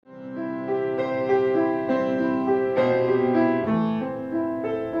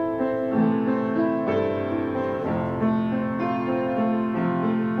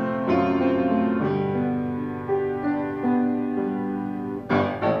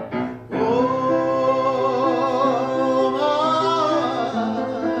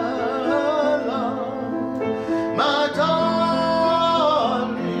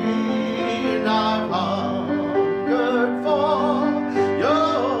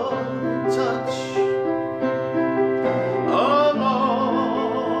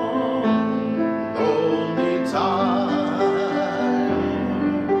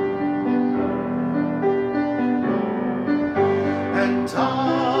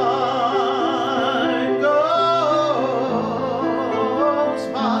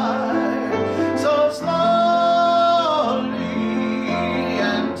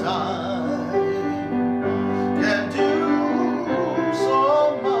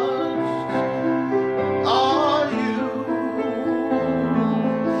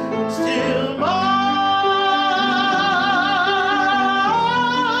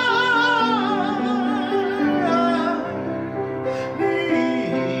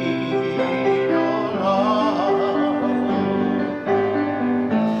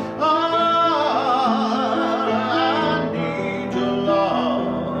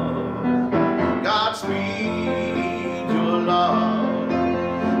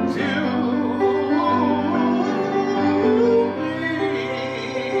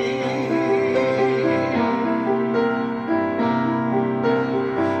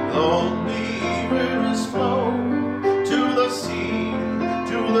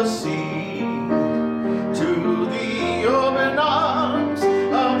the sea, to the open arms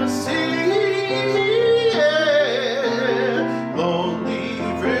of the sea. Yeah. Lonely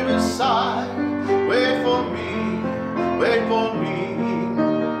riverside, wait for me, wait for me.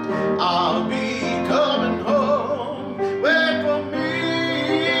 I'll be coming home, wait for me.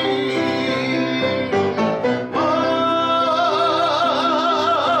 Oh,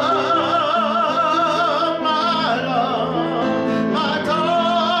 my love, my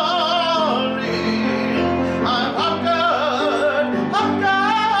darling, I'm hungered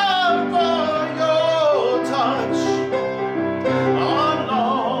for your touch on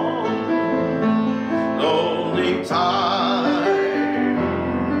long, lonely time.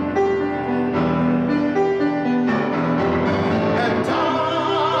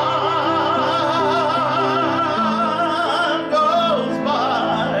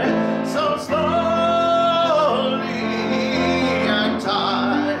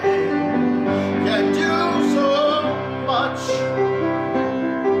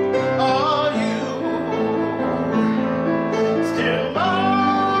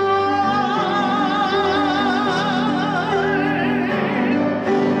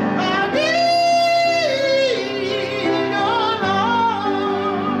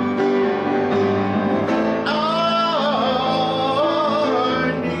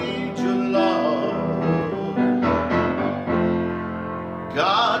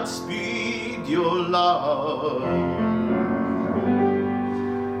 Godspeed your love.